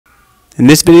In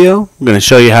this video, I'm going to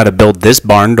show you how to build this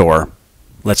barn door.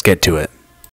 Let's get to it.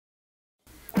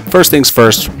 First things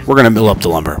first, we're going to mill up the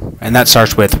lumber, and that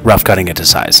starts with rough cutting it to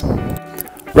size.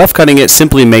 Rough cutting it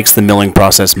simply makes the milling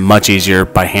process much easier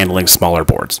by handling smaller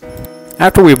boards.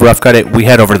 After we've rough cut it, we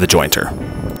head over to the jointer.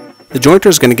 The jointer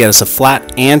is going to get us a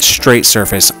flat and straight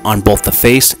surface on both the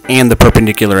face and the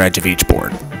perpendicular edge of each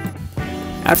board.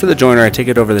 After the jointer, I take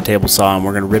it over the table saw and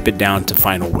we're going to rip it down to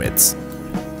final widths.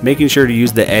 Making sure to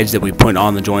use the edge that we put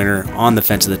on the jointer on the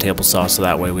fence of the table saw so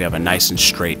that way we have a nice and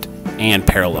straight and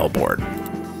parallel board.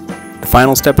 The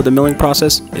final step of the milling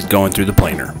process is going through the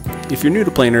planer. If you're new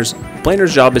to planers,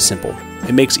 planer's job is simple.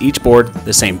 It makes each board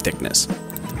the same thickness.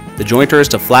 The jointer is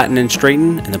to flatten and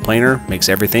straighten, and the planer makes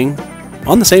everything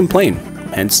on the same plane,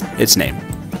 hence its name.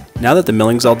 Now that the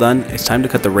milling's all done, it's time to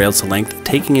cut the rails to length,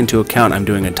 taking into account I'm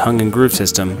doing a tongue and groove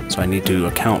system, so I need to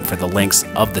account for the lengths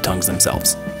of the tongues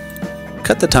themselves.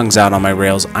 Cut the tongues out on my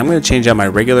rails. I'm going to change out my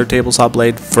regular table saw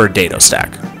blade for a dado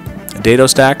stack. A dado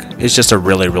stack is just a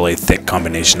really thick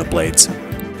combination of blades.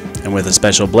 And with a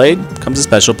special blade comes a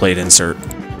special blade insert.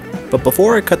 But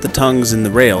before I cut the tongues in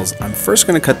the rails, I'm first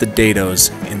going to cut the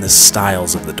dados in the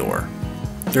stiles of the door.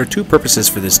 There are two purposes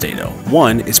for this dado.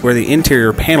 One is where the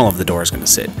interior panel of the door is going to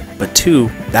sit, but two,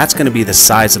 that's going to be the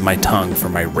size of my tongue for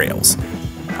my rails.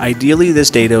 Ideally,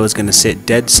 this dado is going to sit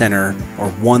dead center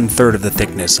or 1/3 of the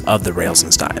thickness of the rails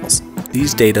and stiles.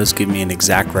 These dados give me an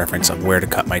exact reference of where to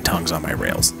cut my tongues on my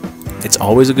rails. It's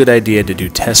always a good idea to do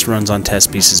test runs on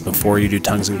test pieces before you do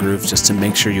tongues and grooves just to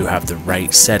make sure you have the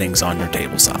right settings on your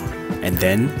table saw. And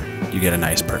then you get a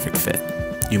nice perfect fit.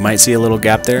 You might see a little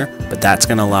gap there, but that's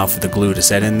going to allow for the glue to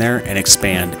set in there and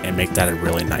expand and make that a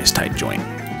really nice tight joint.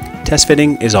 Test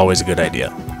fitting is always a good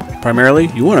idea. Primarily,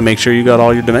 you want to make sure you got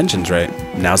all your dimensions right.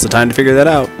 Now's the time to figure that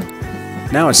out.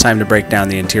 Now it's time to break down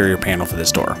the interior panel for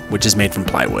this door, which is made from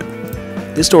plywood.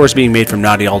 This door is being made from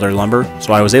knotty alder lumber,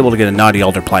 so I was able to get a knotty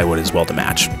alder plywood as well to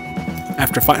match.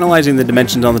 After finalizing the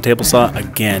dimensions on the table saw,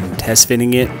 again test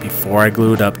fitting it before I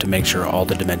glue it up to make sure all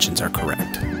the dimensions are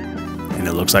correct. And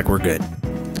it looks like we're good.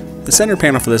 The center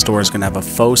panel for this door is going to have a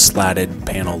faux slatted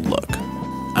panel look.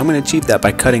 I'm going to achieve that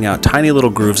by cutting out tiny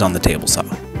little grooves on the table saw.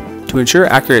 To ensure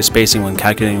accurate spacing when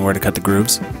calculating where to cut the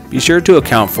grooves, be sure to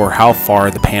account for how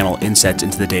far the panel insets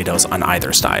into the dados on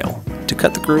either style. To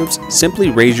cut the grooves, simply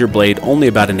raise your blade only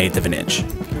about 1/8 of an inch.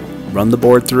 Run the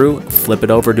board through, flip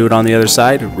it over, do it on the other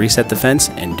side, reset the fence,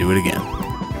 and do it again.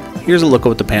 Here's a look at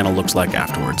what the panel looks like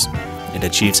afterwards. It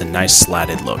achieves a nice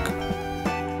slatted look.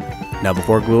 Now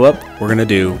before glue up, we're going to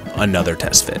do another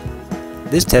test fit.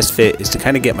 This test fit is to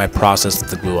kind of get my process of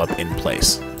the glue up in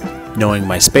place. Knowing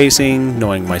my spacing,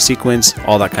 knowing my sequence,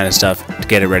 all that kind of stuff to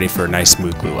get it ready for a nice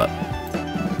smooth glue up.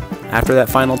 After that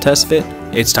final test fit,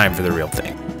 it's time for the real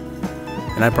thing.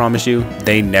 And I promise you,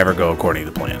 they never go according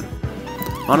to plan.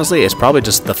 Honestly, it's probably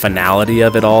just the finality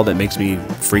of it all that makes me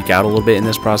freak out a little bit in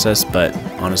this process, but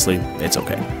honestly, it's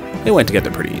okay. They went together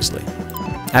pretty easily.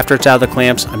 After it's out of the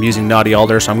clamps, I'm using knotty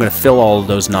alder, so I'm going to fill all of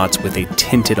those knots with a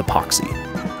tinted epoxy.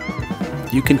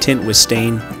 You can tint with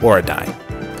stain or a dye.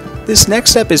 This next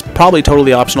step is probably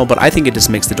totally optional, but I think it just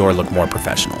makes the door look more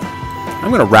professional. I'm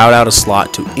going to route out a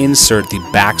slot to insert the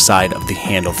back side of the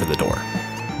handle for the door.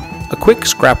 A quick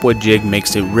scrap wood jig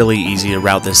makes it really easy to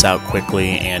route this out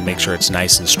quickly and make sure it's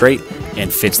nice and straight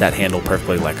and fits that handle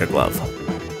perfectly like a glove.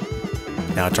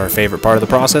 Now to our favorite part of the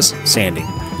process, sanding.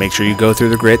 Make sure you go through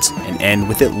the grits and end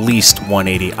with at least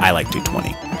 180, I like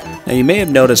 220. Now you may have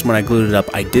noticed when I glued it up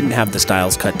I didn't have the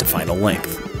stiles cut to final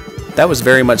length. That was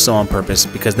very much so on purpose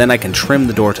because then I can trim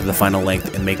the door to the final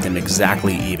length and make them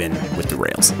exactly even with the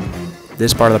rails.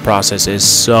 This part of the process is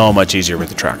so much easier with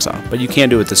the track saw, but you can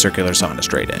do it with the circular saw on a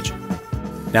straight edge.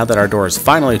 Now that our door is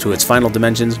finally to its final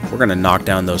dimensions, we're going to knock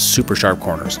down those super sharp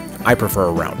corners. I prefer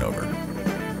a round over.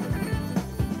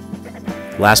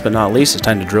 Last but not least, it's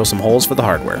time to drill some holes for the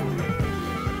hardware.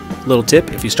 Little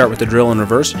tip, if you start with the drill in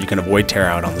reverse, you can avoid tear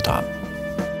out on the top.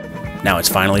 Now it's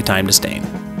finally time to stain.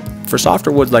 For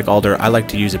softer woods like alder, I like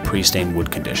to use a pre-stained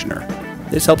wood conditioner.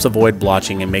 This helps avoid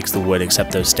blotching and makes the wood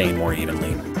accept those stain more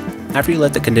evenly. After you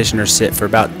let the conditioner sit for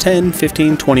about 10,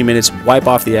 15, 20 minutes, wipe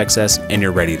off the excess and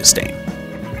you're ready to stain.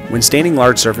 When staining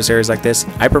large surface areas like this,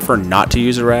 I prefer not to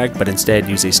use a rag, but instead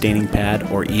use a staining pad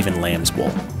or even lamb's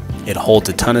wool. It holds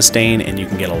a ton of stain and you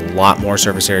can get a lot more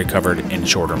surface area covered in a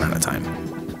shorter amount of time.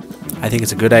 I think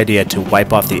it's a good idea to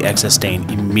wipe off the excess stain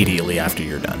immediately after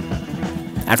you're done.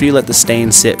 After you let the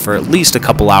stain sit for at least a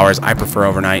couple hours, I prefer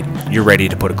overnight, you're ready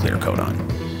to put a clear coat on.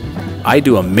 I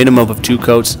do a minimum of 2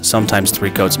 coats, sometimes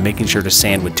 3 coats, making sure to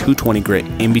sand with 220 grit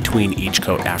in between each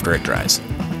coat after it dries.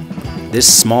 This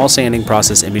small sanding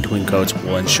process in between coats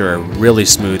will ensure a really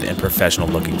smooth and professional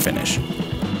looking finish.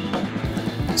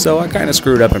 So I kind of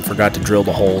screwed up and forgot to drill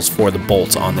the holes for the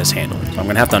bolts on this handle. So I'm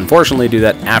going to have to unfortunately do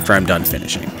that after I'm done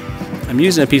finishing. I'm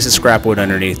using a piece of scrap wood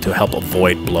underneath to help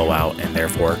avoid blowout and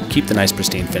therefore keep the nice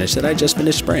pristine finish that I just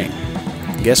finished spraying.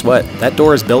 And guess what? That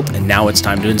door is built and now it's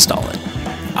time to install it.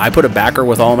 I put a backer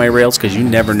with all my rails because you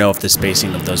never know if the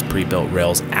spacing of those pre-built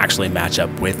rails actually match up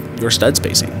with your stud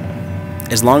spacing.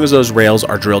 As long as those rails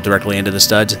are drilled directly into the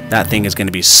studs, that thing is going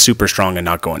to be super strong and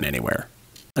not going anywhere.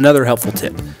 Another helpful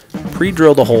tip,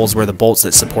 pre-drill the holes where the bolts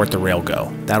that support the rail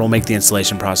go. That'll make the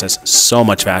installation process so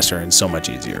much faster and so much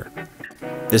easier.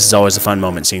 This is always a fun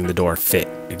moment seeing the door fit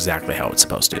exactly how it's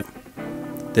supposed to.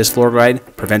 This floor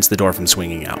guide prevents the door from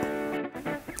swinging out.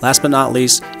 Last but not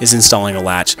least is installing a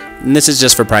latch, and this is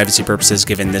just for privacy purposes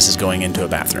given this is going into a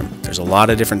bathroom. There's a lot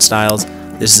of different styles.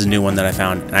 This is a new one that I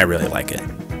found and I really like it.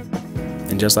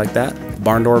 And just like that, the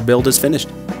barn door build is finished.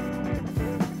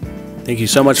 Thank you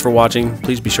so much for watching.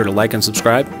 Please be sure to like and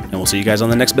subscribe, and we'll see you guys on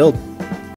the next build.